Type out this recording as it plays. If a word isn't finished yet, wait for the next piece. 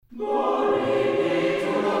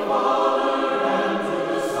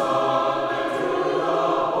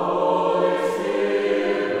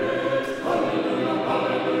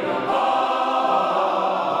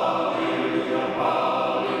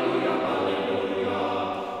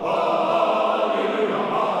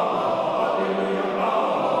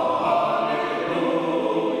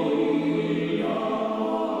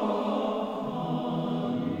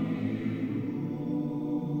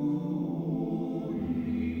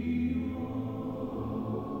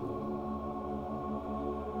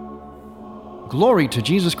Glory to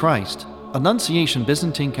Jesus Christ. Annunciation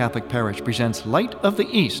Byzantine Catholic Parish presents Light of the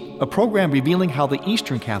East, a program revealing how the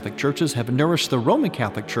Eastern Catholic Churches have nourished the Roman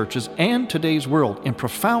Catholic Churches and today's world in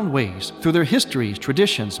profound ways through their histories,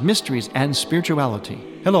 traditions, mysteries, and spirituality.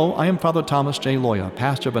 Hello, I am Father Thomas J. Loya,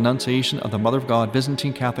 pastor of Annunciation of the Mother of God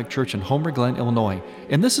Byzantine Catholic Church in Homer Glen, Illinois,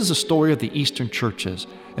 and this is a story of the Eastern Churches,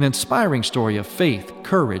 an inspiring story of faith,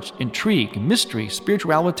 courage, intrigue, mystery,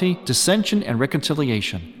 spirituality, dissension, and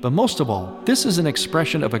reconciliation. But most of all, this is an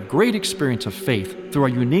expression of a great experience of faith through our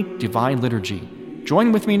unique divine liturgy.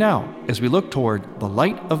 Join with me now as we look toward the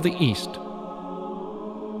Light of the East.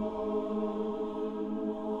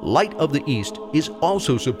 Light of the East is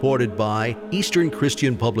also supported by Eastern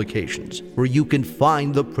Christian Publications, where you can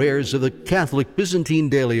find the prayers of the Catholic Byzantine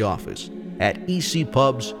Daily Office at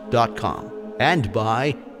ecpubs.com, and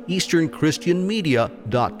by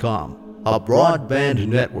EasternChristianMedia.com, a broadband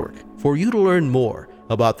network for you to learn more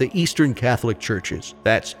about the Eastern Catholic Churches.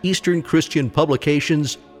 That's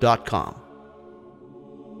EasternChristianPublications.com.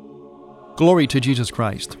 Glory to Jesus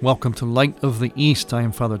Christ. Welcome to Light of the East. I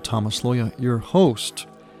am Father Thomas Loya, your host.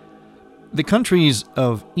 The countries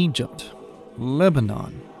of Egypt,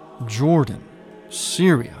 Lebanon, Jordan,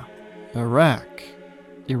 Syria, Iraq,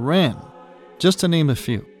 Iran, just to name a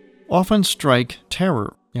few, often strike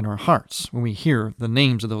terror in our hearts when we hear the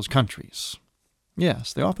names of those countries.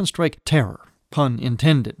 Yes, they often strike terror, pun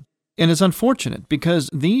intended. And it's unfortunate because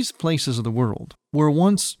these places of the world were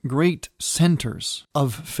once great centers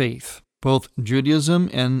of faith, both Judaism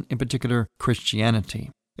and, in particular,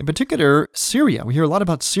 Christianity. In particular, Syria. We hear a lot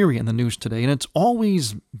about Syria in the news today, and it's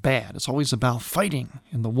always bad. It's always about fighting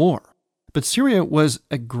and the war. But Syria was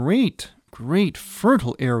a great,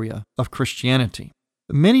 fertile area of Christianity.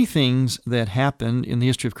 Many things that happened in the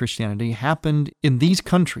history of Christianity happened in these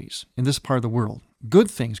countries, in this part of the world. Good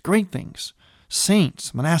things, great things.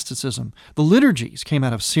 Saints, monasticism, the liturgies came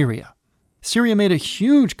out of Syria. Syria made a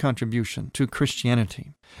huge contribution to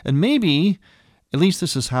Christianity. And maybe, at least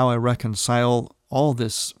this is how I reconcile all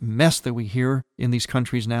this mess that we hear in these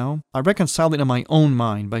countries now. I reconcile it in my own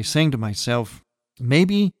mind by saying to myself,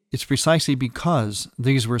 maybe it's precisely because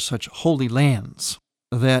these were such holy lands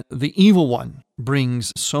that the evil one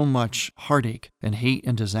brings so much heartache and hate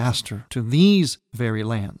and disaster to these very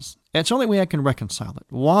lands. It's the only way I can reconcile it.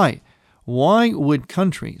 Why? Why would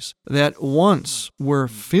countries that once were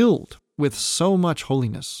filled with so much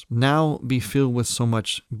holiness now be filled with so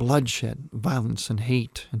much bloodshed, violence, and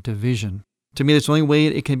hate and division? To me, that's the only way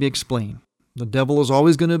it can be explained. The devil is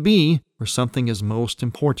always going to be where something is most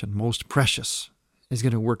important, most precious. He's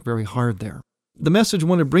going to work very hard there. The message I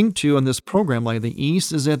want to bring to you on this program, Light of the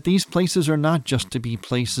East, is that these places are not just to be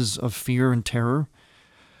places of fear and terror.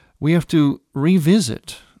 We have to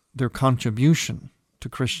revisit their contribution to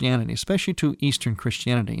Christianity, especially to Eastern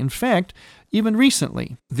Christianity. In fact, even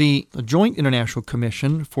recently, the Joint International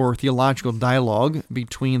Commission for Theological Dialogue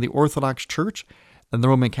between the Orthodox Church and the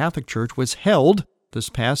Roman Catholic Church was held this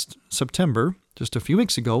past September, just a few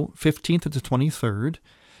weeks ago, 15th to the 23rd,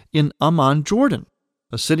 in Amman, Jordan,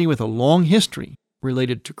 a city with a long history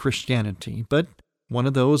related to Christianity, but one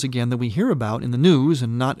of those, again, that we hear about in the news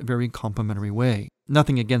in not a very complimentary way.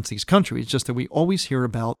 Nothing against these countries, just that we always hear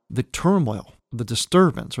about the turmoil, the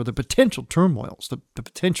disturbance, or the potential turmoils, the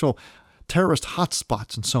potential terrorist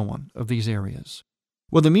hotspots and so on of these areas.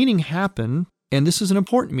 Well, the meeting happened, and this is an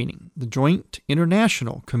important meeting, the Joint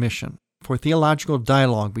International Commission for Theological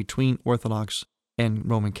Dialogue between Orthodox and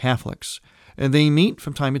Roman Catholics. And they meet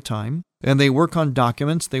from time to time, and they work on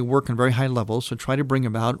documents, they work on very high levels to try to bring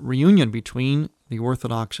about reunion between the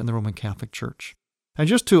Orthodox and the Roman Catholic Church. And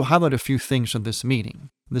just to highlight a few things from this meeting,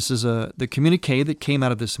 this is the communique that came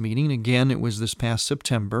out of this meeting. Again, it was this past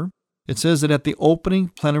September. It says that at the opening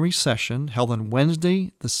plenary session held on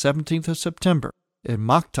Wednesday, the 17th of September, in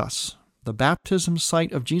Maktas, the baptism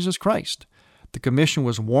site of Jesus Christ, the commission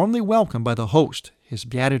was warmly welcomed by the host, His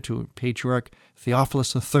Beatitude, Patriarch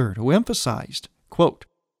Theophilus III, who emphasized, quote,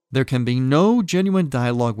 "There can be no genuine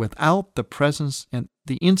dialogue without the presence and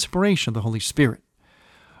the inspiration of the Holy Spirit.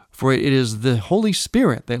 For it is the Holy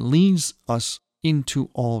Spirit that leads us into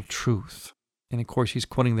all truth." And of course, he's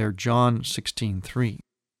quoting there John 16:3.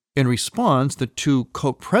 In response, the two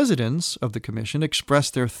co-presidents of the commission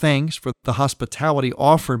expressed their thanks for the hospitality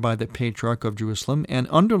offered by the Patriarch of Jerusalem and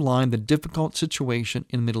underlined the difficult situation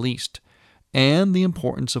in the Middle East and the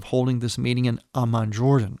importance of holding this meeting in Amman,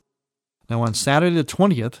 Jordan. Now, on Saturday the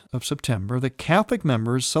 20th of September, the Catholic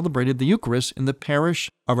members celebrated the Eucharist in the parish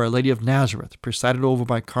of Our Lady of Nazareth, presided over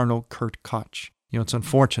by Cardinal Kurt Koch. It's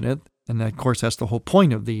unfortunate And of course, that's the whole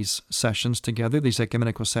point of these sessions together, these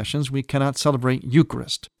ecumenical sessions. We cannot celebrate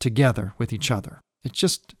Eucharist together with each other. It's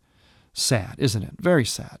just sad, isn't it? Very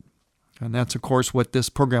sad. And that's, of course, what this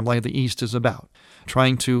program, Light of the East, is about,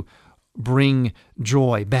 trying to bring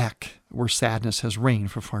joy back where sadness has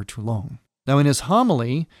reigned for far too long. Now, in his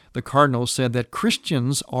homily, the Cardinal said that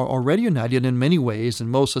Christians are already united in many ways, and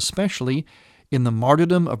most especially in the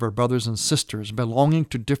martyrdom of our brothers and sisters belonging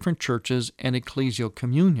to different churches and ecclesial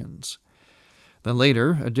communions. Then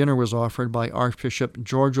later, a dinner was offered by Archbishop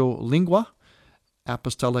Giorgio Lingua,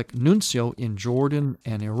 Apostolic Nuncio in Jordan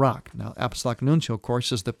and Iraq. Now, Apostolic Nuncio, of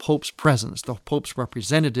course, is the Pope's presence, the Pope's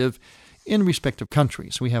representative in respective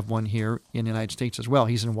countries. We have one here in the United States as well.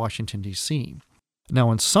 He's in Washington, D.C. Now,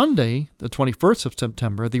 on Sunday, the 21st of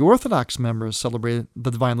September, the Orthodox members celebrated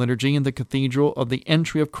the Divine Liturgy in the Cathedral of the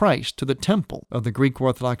Entry of Christ to the Temple of the Greek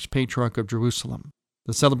Orthodox Patriarch of Jerusalem.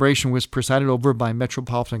 The celebration was presided over by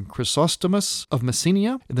Metropolitan Chrysostomus of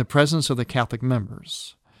Messenia in the presence of the Catholic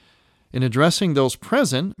members. In addressing those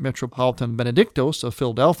present, Metropolitan Benedictus of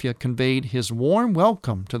Philadelphia conveyed his warm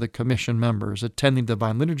welcome to the commission members attending the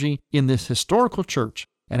Divine Liturgy in this historical church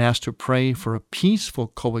and asked to pray for a peaceful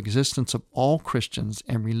coexistence of all Christians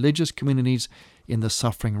and religious communities in the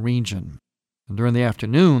suffering region. And during the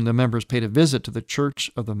afternoon, the members paid a visit to the Church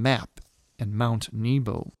of the Map in Mount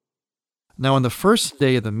Nebo. Now, on the first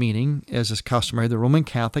day of the meeting, as is customary, the Roman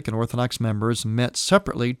Catholic and Orthodox members met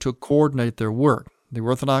separately to coordinate their work. The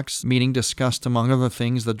Orthodox meeting discussed, among other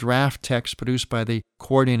things, the draft text produced by the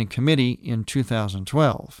Coordinating Committee in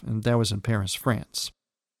 2012, and that was in Paris, France,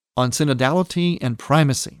 on synodality and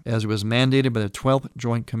primacy, as it was mandated by the 12th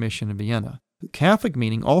Joint Commission in Vienna. The Catholic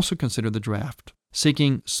meeting also considered the draft,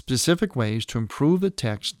 seeking specific ways to improve the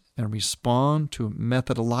text and respond to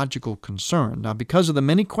methodological concern. Now, because of the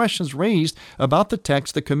many questions raised about the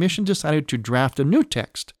text, the Commission decided to draft a new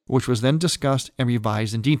text, which was then discussed and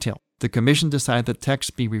revised in detail. The Commission decided the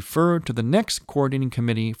text be referred to the next Coordinating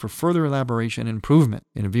Committee for further elaboration and improvement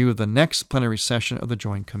in view of the next plenary session of the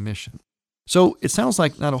Joint Commission. So it sounds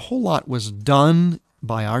like not a whole lot was done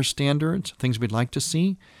by our standards, things we'd like to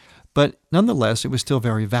see, but nonetheless, it was still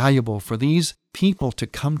very valuable for these people to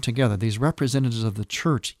come together, these representatives of the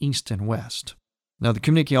church, East and West. Now, the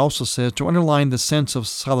communique also says, to underline the sense of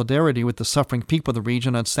solidarity with the suffering people of the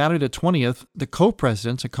region, on Saturday the 20th, the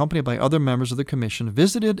co-presidents, accompanied by other members of the commission,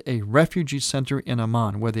 visited a refugee center in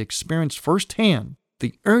Amman, where they experienced firsthand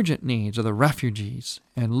the urgent needs of the refugees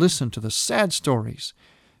and listened to the sad stories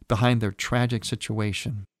behind their tragic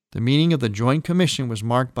situation. The meeting of the Joint Commission was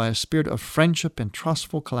marked by a spirit of friendship and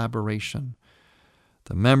trustful collaboration.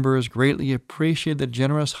 The members greatly appreciated the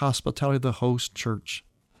generous hospitality of the host church,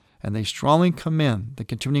 and they strongly commend the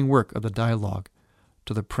continuing work of the dialogue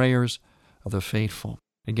to the prayers of the faithful.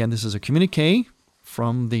 Again, this is a communique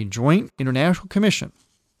from the Joint International Commission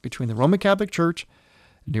between the Roman Catholic Church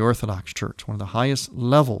and the Orthodox Church, one of the highest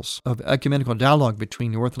levels of ecumenical dialogue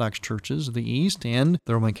between the Orthodox churches of the East and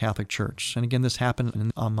the Roman Catholic Church. And again, this happened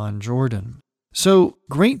in Amman, Jordan. So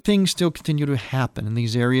great things still continue to happen in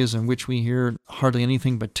these areas in which we hear hardly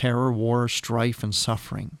anything but terror, war, strife, and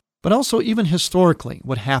suffering. But also, even historically,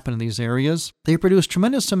 what happened in these areas, they produced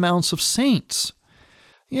tremendous amounts of saints.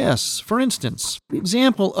 Yes, for instance, the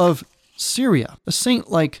example of Syria, a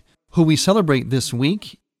saint like who we celebrate this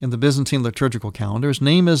week in the Byzantine liturgical calendar. His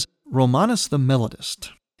name is Romanus the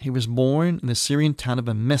Melodist. He was born in the Syrian town of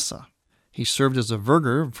Emesa. He served as a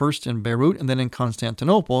verger, first in Beirut and then in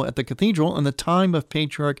Constantinople at the cathedral in the time of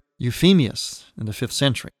Patriarch Euphemius in the 5th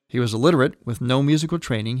century. He was illiterate with no musical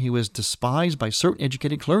training. He was despised by certain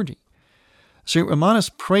educated clergy. St. Romanus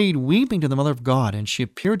prayed weeping to the Mother of God, and she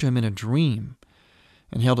appeared to him in a dream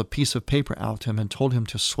and held a piece of paper out to him and told him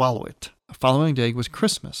to swallow it. The following day was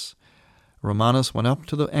Christmas. Romanus went up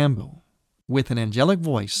to the ambo with an angelic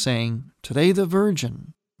voice saying, "Today the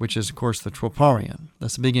Virgin," which is, of course, the Troparion.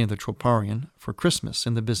 That's the beginning of the Troparion for Christmas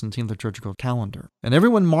in the Byzantine liturgical calendar. And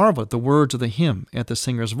everyone marveled at the words of the hymn at the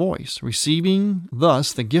singer's voice, receiving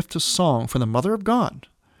thus the gift of song from the Mother of God.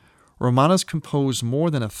 Romanus composed more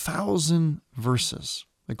than 1,000 verses.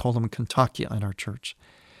 We call them cantacia in our church.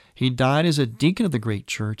 He died as a deacon of the great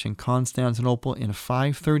church in Constantinople in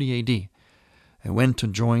 530 A.D. and went to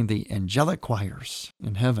join the angelic choirs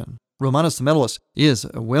in heaven. Romanus the Melodist is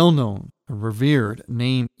a well-known, revered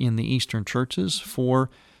name in the Eastern churches for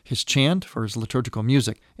his chant, for his liturgical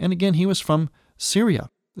music. And again, he was from Syria.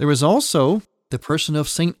 There was also the person of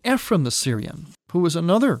St. Ephrem the Syrian, who was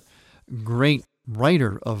another great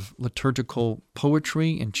writer of liturgical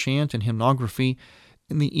poetry and chant and hymnography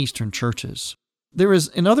in the Eastern churches. There is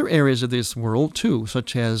in other areas of this world, too,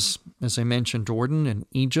 such as I mentioned, Jordan and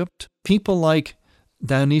Egypt, people like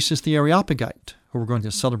Dionysius the Areopagite, who we're going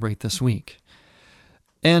to celebrate this week.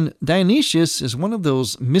 And Dionysius is one of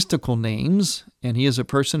those mystical names, and he is a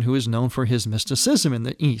person who is known for his mysticism in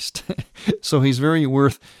the East. So he's very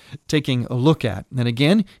worth taking a look at. And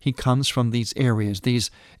again, he comes from these areas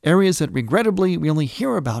that regrettably we only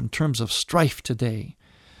hear about in terms of strife today,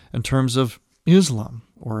 in terms of Islam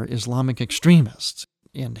or Islamic extremists,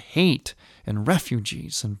 and hate and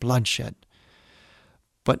refugees and bloodshed.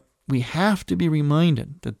 But we have to be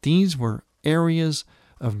reminded that these were areas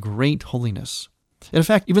of great holiness. In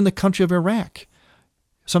fact, even the country of Iraq.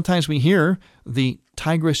 Sometimes we hear the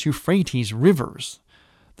Tigris-Euphrates rivers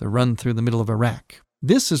that run through the middle of Iraq.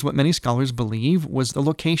 This is what many scholars believe was the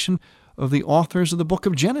location of the authors of the book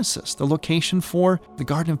of Genesis, the location for the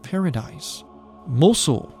Garden of Paradise.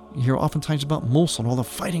 Mosul, you hear oftentimes about Mosul and all the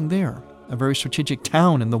fighting there, a very strategic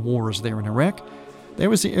town in the wars there in Iraq.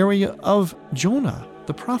 There was the area of Jonah,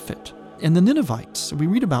 the prophet, and the Ninevites we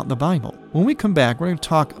read about in the Bible. When we come back, we're going to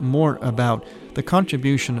talk more about the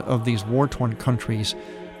contribution of these war-torn countries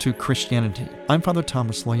to Christianity. I'm Father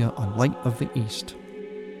Thomas Loya on Light of the East.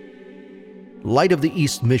 Light of the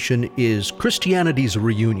East mission is Christianity's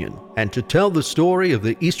reunion, and to tell the story of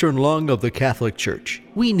the Eastern lung of the Catholic Church,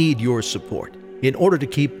 we need your support. In order to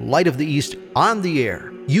keep Light of the East on the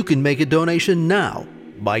air, you can make a donation now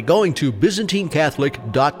by going to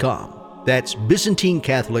ByzantineCatholic.com. That's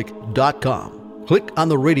ByzantineCatholic.com. Click on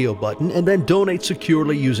the radio button and then donate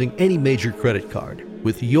securely using any major credit card.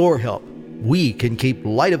 With your help, we can keep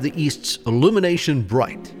Light of the East's illumination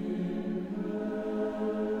bright.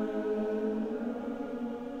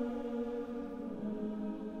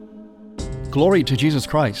 Glory to Jesus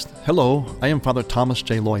Christ. Hello, I am Father Thomas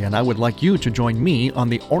J. Loya, and I would like you to join me on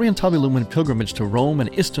the Orientale Lumen pilgrimage to Rome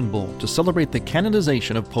and Istanbul to celebrate the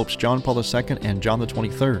canonization of Popes John Paul II and John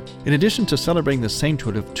XXIII. In addition to celebrating the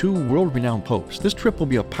sainthood of two world-renowned popes, this trip will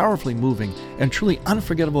be a powerfully moving and truly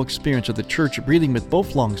unforgettable experience of the Church breathing with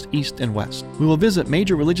both lungs, east and west. We will visit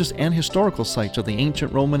major religious and historical sites of the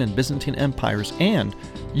ancient Roman and Byzantine empires, and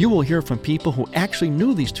you will hear from people who actually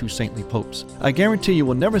knew these two saintly popes. I guarantee you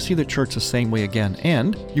will never see the Church the same way again,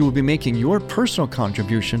 and you will be making your personal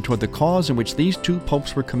contribution toward the cause in which these two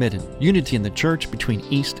popes were committed, unity in the Church between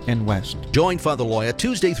East and West. Join Father Loya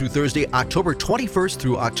Tuesday through Thursday, October 21st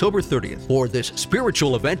through October 30th for this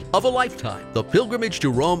spiritual event of a lifetime, the pilgrimage to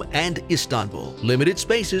Rome and Istanbul. Limited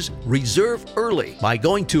spaces, reserve early by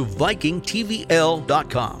going to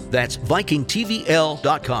VikingTVL.com. That's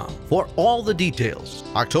VikingTVL.com for all the details.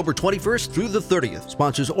 October 21st through the 30th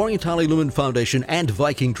sponsors Orientale Lumen Foundation and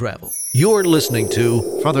Viking Travel. You're listening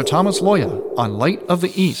to Father Thomas Loya on Light of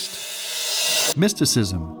the East.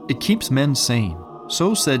 Mysticism, it keeps men sane.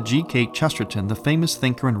 So said G.K. Chesterton, the famous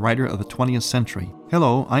thinker and writer of the 20th century.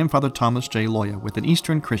 Hello, I am Father Thomas J. Loya with an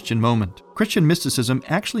Eastern Christian moment. Christian mysticism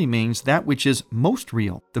actually means that which is most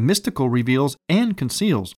real. The mystical reveals and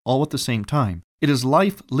conceals all at the same time. It is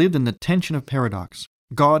life lived in the tension of paradox.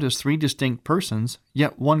 God is three distinct persons,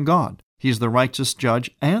 yet one God. He is the righteous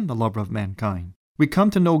judge and the lover of mankind. We come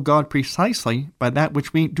to know God precisely by that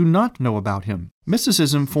which we do not know about Him.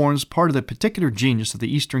 Mysticism forms part of the particular genius of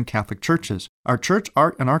the Eastern Catholic Churches. Our church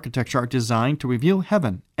art and architecture are designed to reveal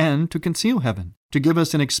heaven and to conceal heaven, to give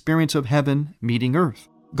us an experience of heaven meeting earth.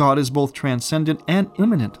 God is both transcendent and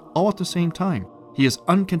immanent all at the same time. He is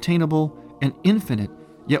uncontainable and infinite,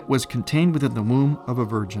 yet was contained within the womb of a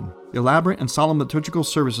virgin. The elaborate and solemn liturgical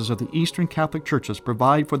services of the Eastern Catholic Churches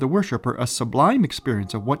provide for the worshiper a sublime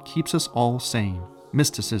experience of what keeps us all sane,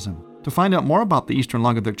 mysticism. To find out more about the Eastern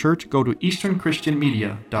lung of the Church, go to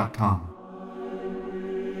EasternChristianMedia.com.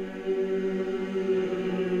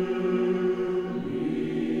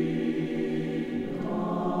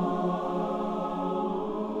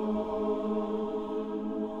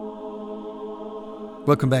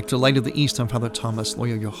 Welcome back to Light of the East. I'm Father Thomas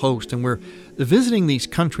Loya, your host, and we're visiting these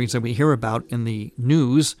countries that we hear about in the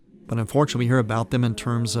news, but unfortunately we hear about them in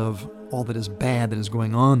terms of all that is bad that is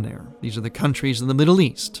going on there. These are the countries in the Middle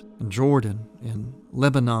East, in Jordan, in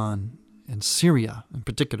Lebanon, in Syria in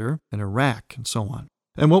particular, in Iraq, and so on.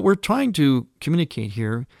 And what we're trying to communicate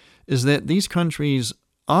here is that these countries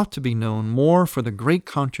ought to be known more for the great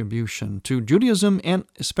contribution to Judaism and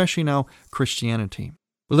especially now Christianity.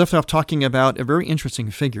 We left off talking about a very interesting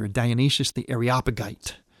figure, Dionysius the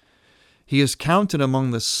Areopagite. He is counted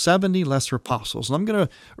among the 70 lesser apostles. And I'm going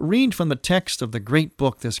to read from the text of the great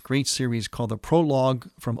book, this great series called the Prologue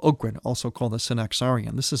from Ohrid, also called the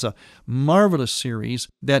Synaxarion. This is a marvelous series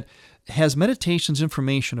that has meditations,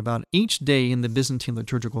 information about each day in the Byzantine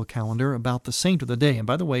liturgical calendar, about the saint of the day. And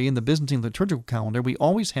by the way, in the Byzantine liturgical calendar, we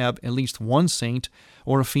always have at least one saint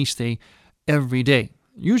or a feast day every day.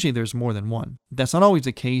 Usually there's more than one. That's not always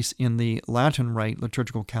the case in the Latin Rite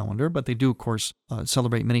liturgical calendar, but they do, of course,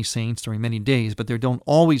 celebrate many saints during many days, but they don't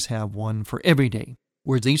always have one for every day.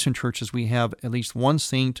 Whereas the Eastern churches, we have at least one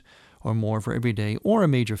saint or more for every day, or a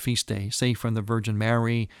major feast day, say from the Virgin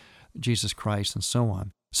Mary, Jesus Christ, and so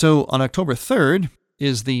on. So on October 3rd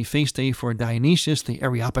is the feast day for Dionysius the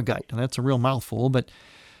Areopagite. And that's a real mouthful, but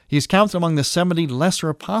he's counted among the 70 lesser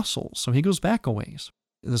apostles, so he goes back a ways.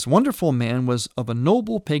 This wonderful man was of a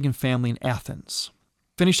noble pagan family in Athens.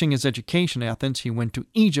 Finishing his education in Athens, he went to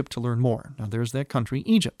Egypt to learn more. Now there's that country,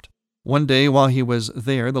 Egypt. One day while he was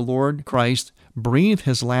there, the Lord Christ breathed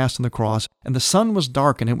his last on the cross, and the sun was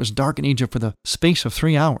dark, and it was dark in Egypt for the space of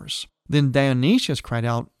 3 hours. Then Dionysius cried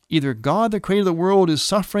out, "Either God, the creator of the world, is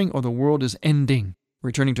suffering, or the world is ending."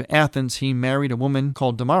 Returning to Athens, he married a woman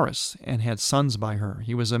called Damaris and had sons by her.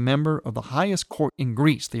 He was a member of the highest court in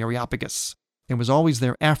Greece, the Areopagus, and was always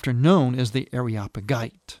thereafter known as the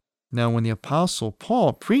Areopagite. Now, when the Apostle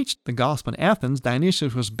Paul preached the gospel in Athens,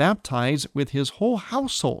 Dionysius was baptized with his whole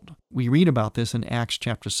household. We read about this in Acts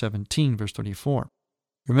chapter 17, verse 34.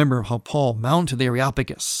 Remember how Paul mounted the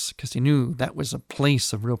Areopagus, because he knew that was a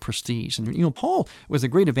place of real prestige. And, Paul was a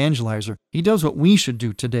great evangelizer. He does what we should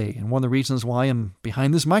do today, and one of the reasons why I'm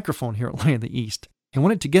behind this microphone here at Light of the East. He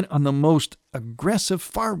wanted to get on the most aggressive,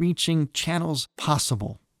 far-reaching channels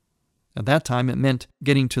possible. At that time, it meant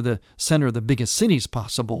getting to the center of the biggest cities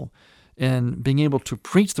possible and being able to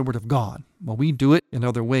preach the Word of God. Well, we do it in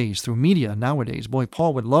other ways, through media nowadays. Boy,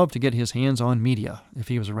 Paul would love to get his hands on media if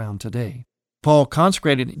he was around today. Paul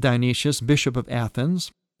consecrated Dionysius, bishop of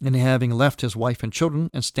Athens, and having left his wife and children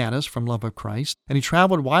and status from love of Christ, and he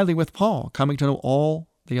traveled widely with Paul, coming to know all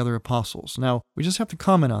the other apostles. Now, we just have to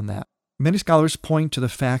comment on that. Many scholars point to the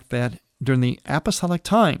fact that during the apostolic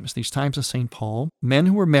times, these times of St. Paul, men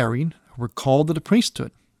who were married, who were called to the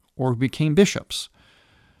priesthood, or became bishops,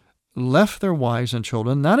 left their wives and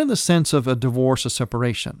children, not in the sense of a divorce or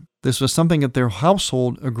separation. This was something that their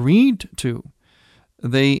household agreed to.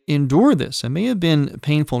 They endured this. It may have been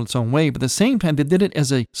painful in its own way, but at the same time, they did it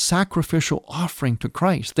as a sacrificial offering to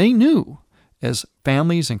Christ. They knew, as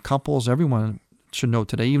families and couples, everyone should know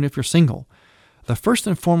today, even if you're single, that first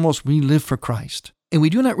and foremost, we live for Christ. And we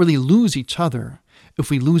do not really lose each other if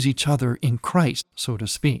we lose each other in Christ, so to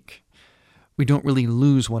speak. We don't really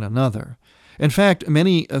lose one another. In fact,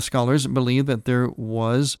 many scholars believe that there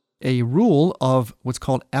was a rule of what's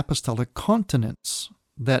called apostolic continence,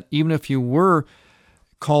 that even if you were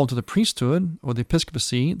called to the priesthood or the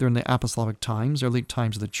episcopacy during the apostolic times, early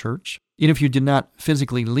times of the church, even if you did not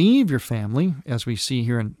physically leave your family, as we see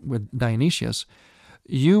here with Dionysius,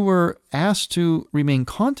 you were asked to remain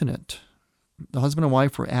continent. The husband and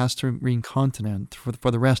wife were asked to remain continent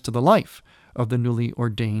for the rest of the life of the newly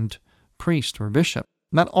ordained priest or bishop.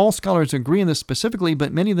 Not all scholars agree on this specifically,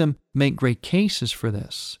 but many of them make great cases for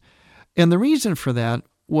this. And the reason for that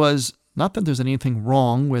was not that there's anything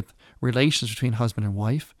wrong with relations between husband and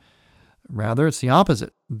wife. Rather, it's the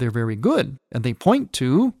opposite. They're very good, and they point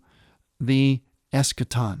to the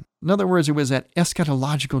eschaton. In other words, it was that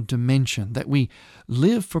eschatological dimension that we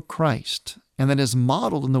live for Christ, and that is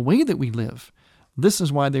modeled in the way that we live. This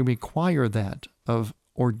is why they require that of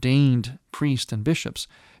ordained priests and bishops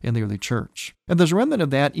in the early church. And there's a remnant of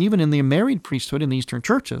that even in the married priesthood in the Eastern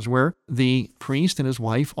churches, where the priest and his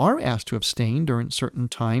wife are asked to abstain during certain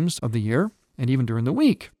times of the year and even during the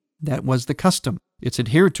week. That was the custom. It's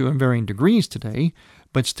adhered to in varying degrees today,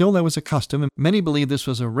 but still that was a custom. And many believe this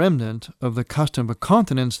was a remnant of the custom of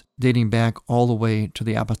continence dating back all the way to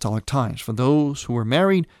the apostolic times for those who were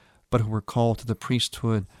married but who were called to the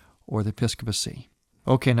priesthood or the episcopacy.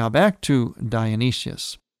 Okay, now back to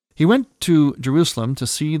Dionysius. He went to Jerusalem to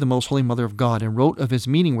see the Most Holy Mother of God and wrote of his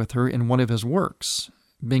meeting with her in one of his works,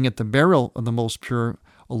 being at the burial of the Most Pure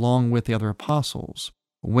along with the other apostles.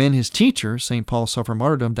 When his teacher, St. Paul, suffered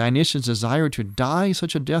martyrdom, Dionysius desired to die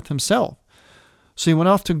such a death himself. So he went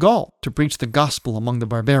off to Gaul to preach the gospel among the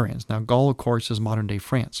barbarians. Now, Gaul, of course, is modern-day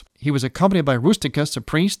France. He was accompanied by Rusticus, a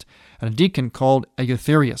priest, and a deacon called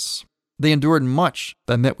Eleutherius. They endured much,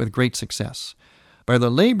 but met with great success. By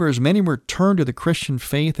their labors, many were turned to the Christian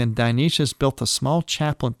faith, and Dionysius built a small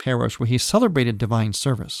chapel in Paris where he celebrated divine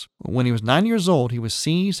service. When he was 9 years old, he was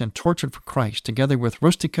seized and tortured for Christ, together with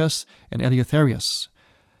Rusticus and Eleutherius,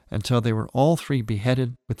 until they were all three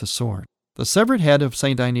beheaded with the sword. The severed head of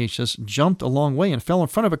St. Dionysius jumped a long way and fell in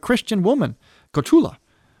front of a Christian woman, Cotula,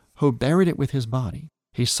 who buried it with his body.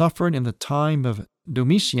 He suffered in the time of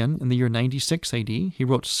Domitian in the year 96 AD. He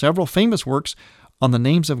wrote several famous works on the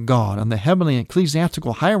names of God, on the heavenly and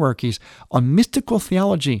ecclesiastical hierarchies, on mystical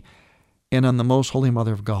theology, and on the Most Holy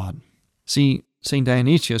Mother of God. See, St.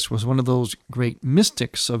 Dionysius was one of those great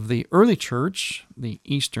mystics of the early church, the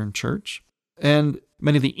Eastern Church, and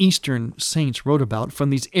many of the Eastern saints wrote about from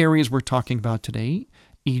these areas we're talking about today,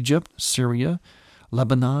 Egypt, Syria,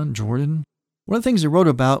 Lebanon, Jordan. One of the things they wrote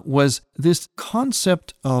about was this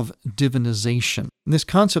concept of divinization. And this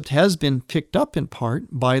concept has been picked up in part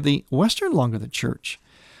by the Western lung of the church,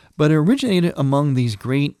 but it originated among these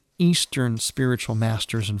great Eastern spiritual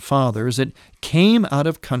masters and fathers. It came out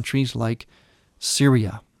of countries like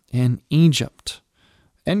Syria and Egypt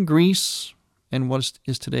and Greece and what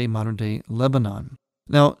is today modern-day Lebanon.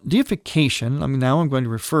 Now, deification, now I'm going to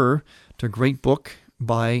refer to a great book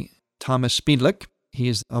by Thomas Spiedlich. He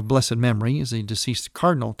is of blessed memory, is a deceased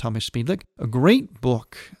cardinal, Thomas Spiedlich. A great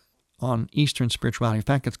book on Eastern spirituality. In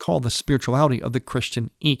fact, it's called The Spirituality of the Christian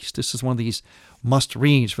East. This is one of these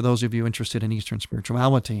must-reads for those of you interested in Eastern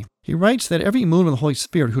spirituality. He writes that every moon of the Holy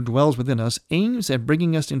Spirit who dwells within us aims at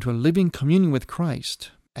bringing us into a living communion with Christ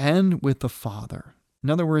and with the Father. In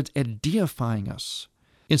other words, at deifying us.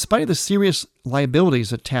 In spite of the serious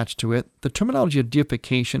liabilities attached to it, the terminology of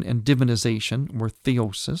deification and divinization, or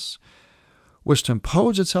theosis, was to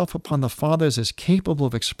impose itself upon the fathers as capable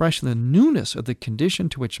of expressing the newness of the condition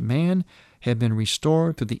to which man had been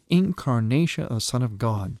restored through the incarnation of the Son of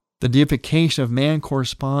God. The deification of man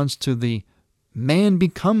corresponds to the man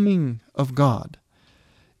becoming of God.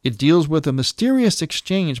 It deals with a mysterious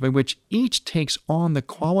exchange by which each takes on the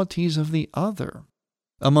qualities of the other.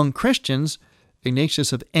 Among Christians,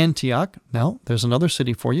 Ignatius of Antioch, now there's another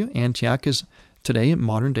city for you. Antioch is today in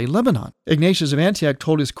modern-day Lebanon. Ignatius of Antioch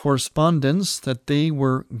told his correspondents that they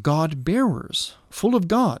were God-bearers, full of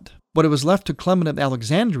God. But it was left to Clement of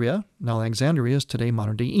Alexandria, now Alexandria is today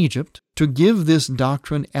modern-day Egypt, to give this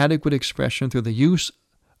doctrine adequate expression through the use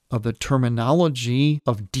of the terminology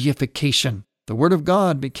of deification. The Word of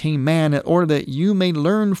God became man in order that you may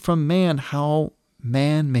learn from man how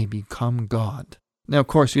man may become God. Now, of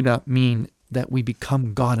course, we do not mean that we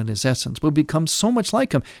become God in His essence, but we become so much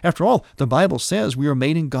like Him. After all, the Bible says we are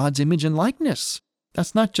made in God's image and likeness.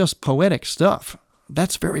 That's not just poetic stuff.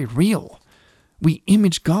 That's very real. We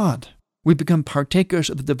image God. We become partakers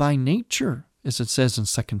of the divine nature, as it says in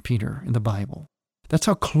 2 Peter in the Bible. That's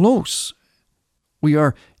how close we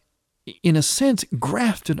are, in a sense,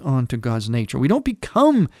 grafted onto God's nature. We don't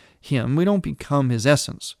become Him. We don't become His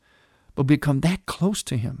essence, but become that close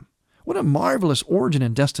to Him. What a marvelous origin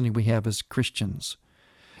and destiny we have as Christians.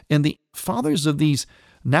 And the fathers of these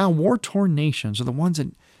now war-torn nations are the ones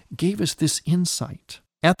that gave us this insight.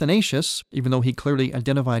 Athanasius, even though he clearly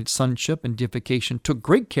identified sonship and deification, took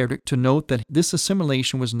great care to note that this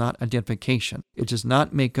assimilation was not identification. It does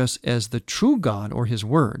not make us as the true God or His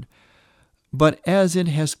Word, but as it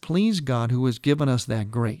has pleased God who has given us that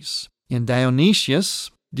grace. In Dionysius,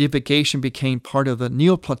 deification became part of the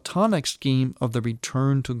Neoplatonic scheme of the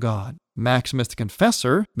return to God. Maximus the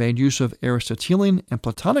Confessor made use of Aristotelian and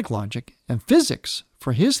Platonic logic and physics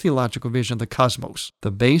for his theological vision of the cosmos,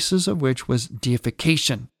 the basis of which was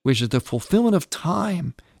deification, which is the fulfillment of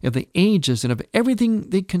time, of the ages, and of everything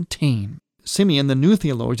they contain. Simeon, the new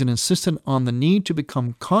theologian, insisted on the need to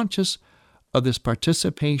become conscious of this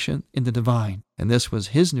participation in the divine, and this was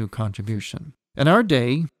his new contribution. In our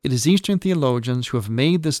day, it is Eastern theologians who have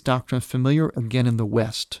made this doctrine familiar again in the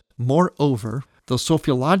West. Moreover, the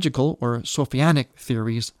sophiological or sophianic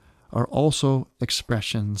theories are also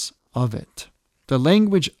expressions of it. The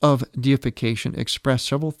language of deification expressed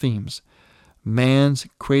several themes: man's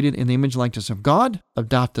created in the image and likeness of God,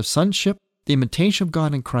 adoptive sonship, the imitation of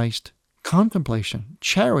God in Christ, contemplation,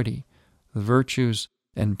 charity, the virtues,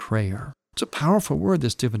 and prayer. It's a powerful word,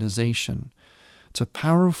 this divinization. It's a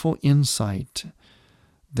powerful insight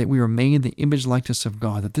that we are made in the image and likeness of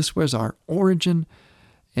God, that this was our origin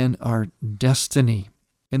and our destiny.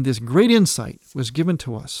 And this great insight was given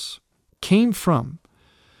to us, came from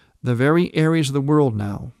the very areas of the world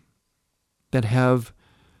now that have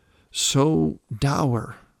so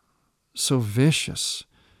dour, so vicious,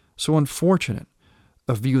 so unfortunate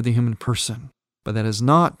a view of the human person. But that is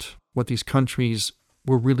not what these countries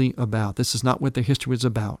were really about. This is not what their history was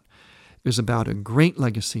about. It was about a great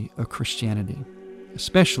legacy of Christianity,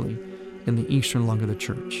 especially in the Eastern lung of the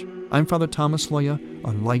Church. I'm Father Thomas Loya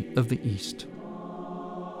on Light of the East.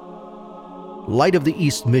 Light of the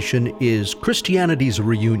East mission is Christianity's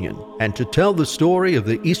reunion, and to tell the story of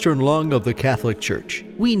the Eastern lung of the Catholic Church,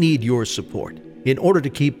 we need your support. In order to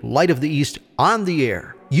keep Light of the East on the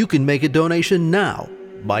air, you can make a donation now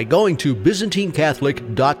by going to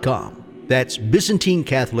ByzantineCatholic.com. That's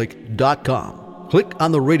ByzantineCatholic.com. Click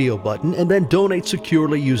on the radio button and then donate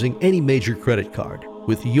securely using any major credit card.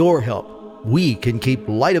 With your help, we can keep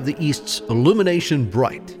Light of the East's illumination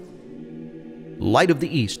bright. Light of the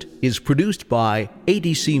East is produced by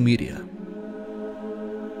ADC Media.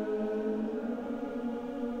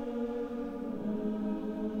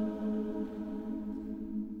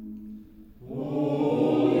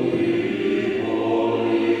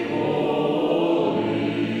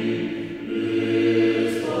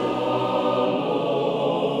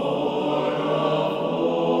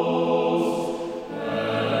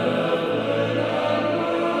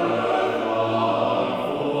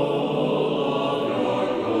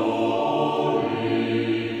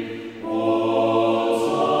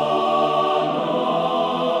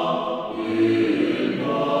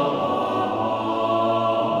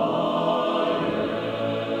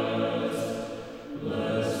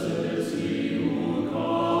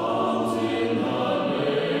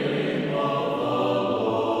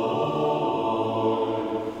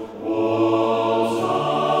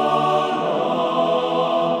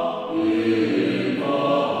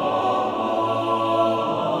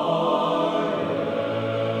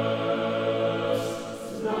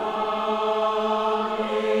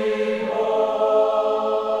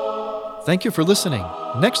 Thank you for listening.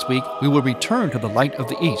 Next week, we will return to the Light of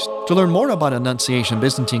the East. To learn more about Annunciation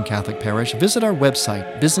Byzantine Catholic Parish, visit our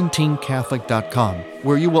website, byzantinecatholic.com,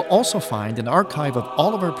 where you will also find an archive of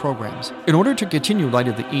all of our programs. In order to continue Light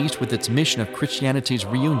of the East with its mission of Christianity's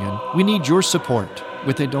reunion, we need your support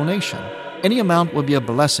with a donation. Any amount will be a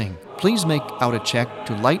blessing. Please make out a check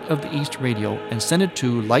to Light of the East Radio and send it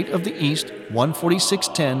to Light of the East,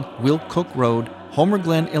 14610 Will Cook Road, Homer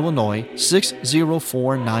Glen, Illinois,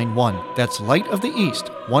 60491. That's Light of the East,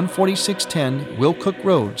 14610 Will Cook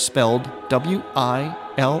Road, spelled WILL-COOK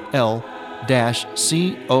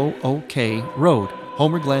Road,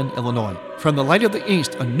 Homer Glen, Illinois. From the Light of the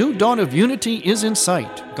East, a new dawn of unity is in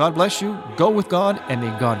sight. God bless you, go with God, and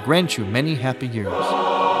may God grant you many happy years.